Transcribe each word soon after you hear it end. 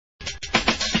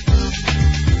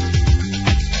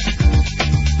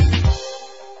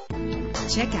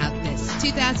Check out this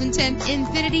 2010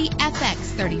 Infiniti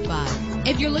FX35.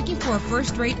 If you're looking for a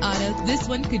first-rate auto, this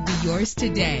one could be yours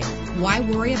today. Why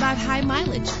worry about high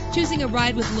mileage? Choosing a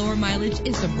ride with lower mileage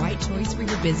is the right choice for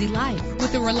your busy life.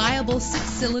 With a reliable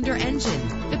 6-cylinder engine,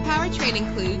 the powertrain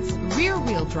includes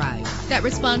rear-wheel drive that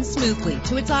responds smoothly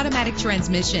to its automatic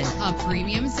transmission. A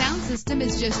premium sound system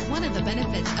is just one of the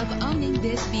benefits of owning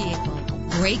this vehicle.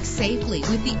 Brake safely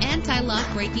with the anti-lock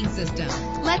braking system.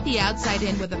 Let the outside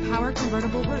in with a power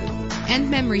convertible roof.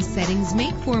 And memory settings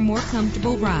make for a more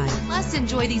comfortable ride. Plus,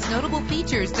 enjoy these notable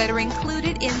features that are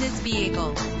included in this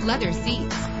vehicle: leather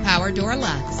seats, power door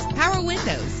locks, power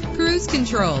windows, cruise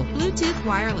control, Bluetooth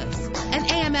wireless,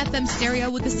 an AM/FM stereo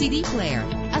with a CD player,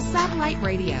 a satellite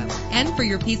radio. And for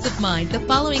your peace of mind, the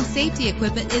following safety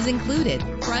equipment is included: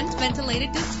 front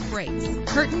ventilated disc brakes,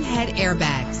 curtain head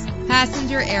airbags,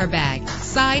 passenger airbag,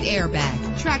 side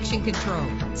airbag, traction control,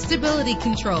 stability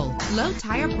control, low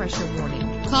tire pressure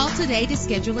warning. Call today to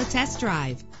schedule a test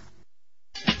drive.